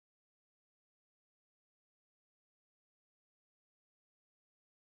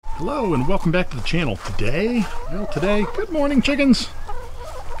Hello and welcome back to the channel. Today, good morning chickens.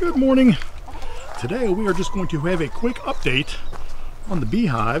 Good morning. Today we are just going to have a quick update on the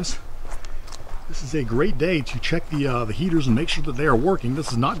beehives. This is a great day to check the heaters and make sure that they are working.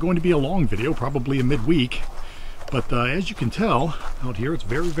 This is not going to be a long video, probably a midweek. But as you can tell, out here it's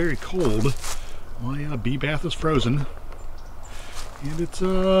very, very cold. My bee bath is frozen. And it's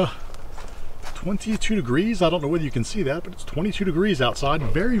 22 degrees. I don't know whether you can see that, but it's 22 degrees outside.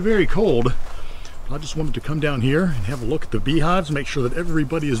 Very, very cold. I just wanted to come down here and have a look at the beehives, make sure that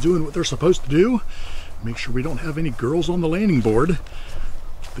everybody is doing what they're supposed to do. Make sure we don't have any girls on the landing board.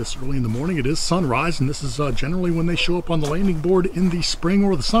 This early in the morning, it is sunrise, and this is generally when they show up on the landing board in the spring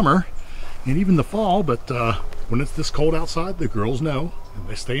or the summer, and even the fall. But when it's this cold outside, the girls know, and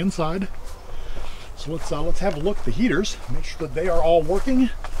they stay inside. So let's have a look at the heaters, make sure that they are all working,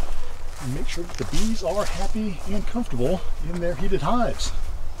 and make sure that the bees are happy and comfortable in their heated hives.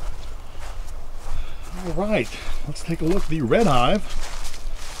 All right, let's take a look at the red hive.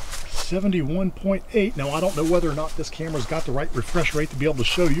 71.8. Now I don't know whether or not this camera's got the right refresh rate to be able to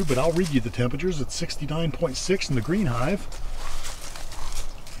show you, but I'll read you the temperatures. It's 69.6 in the green hive.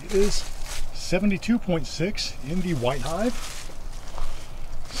 It is 72.6 in the white hive.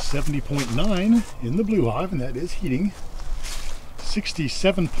 70.9 in the blue hive, and that is heating.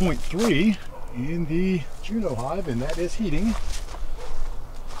 67.3 in the Juno hive, and that is heating.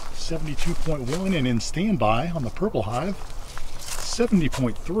 72.1 and in standby on the purple hive.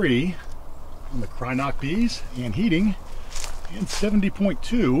 70.3 on the Krynock bees and heating, and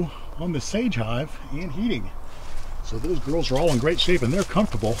 70.2 on the sage hive and heating. So those girls are all in great shape and they're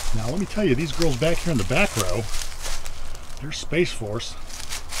comfortable. Now let me tell you, these girls back here in the back row, they're Space Force.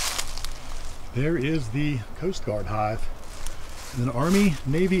 There is the Coast Guard hive. And then Army,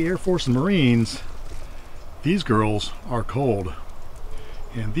 Navy, Air Force, and Marines, these girls are cold.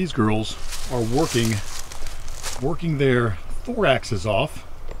 And these girls are working their thoraxes off,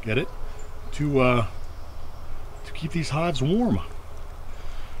 get it, to keep these hives warm.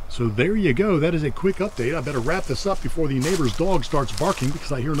 So there you go. That is a quick update. I better wrap this up before the neighbor's dog starts barking,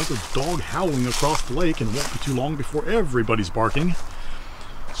 because I hear another dog howling across the lake, and it won't be too long before everybody's barking.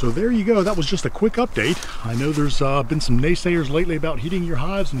 So there you go. That was just a quick update. I know there's been some naysayers lately about heating your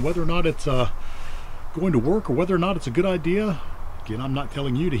hives and whether or not it's going to work, or whether or not it's a good idea. Again, I'm not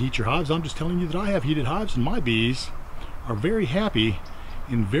telling you to heat your hives. I'm just telling you that I have heated hives, and my bees are very happy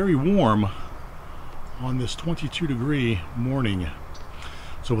and very warm on this 22-degree morning.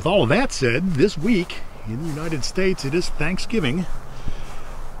 So with all of that said, this week in the United States, it is Thanksgiving.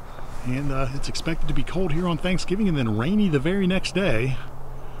 And it's expected to be cold here on Thanksgiving and then rainy the very next day.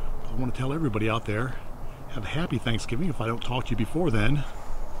 I want to tell everybody out there, have a happy Thanksgiving if I don't talk to you before then.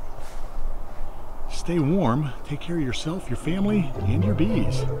 Stay warm, take care of yourself, your family, and your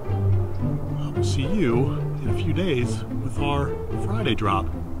bees. I will see you in a few days with our Friday drop.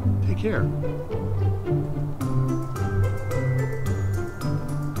 Take care.